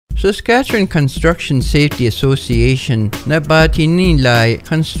Saskatchewan Construction Safety Association nabatini lai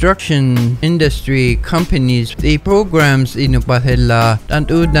construction industry companies the programs inupahela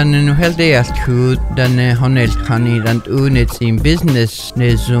tantu danenu healthy asthu dane honel khani tantu nets in business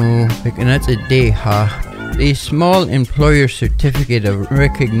nezu bekanat a day ha the small employer certificate of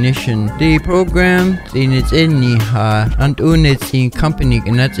recognition the program in its ha and units in company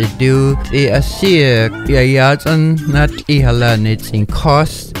cannot do the asia yatan not ihala nets in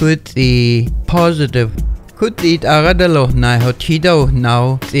cost put the positive could it agadalo na hotido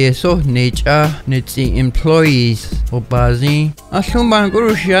now the so nature nets in employees obazi asumban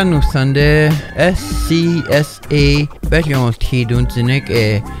gurushanu sande SCSA betion tidun zinek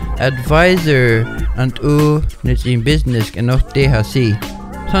advisor and nets in business cannot de hasi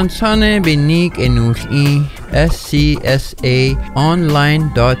Sansane benik enus in SCSA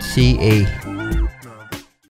online.ca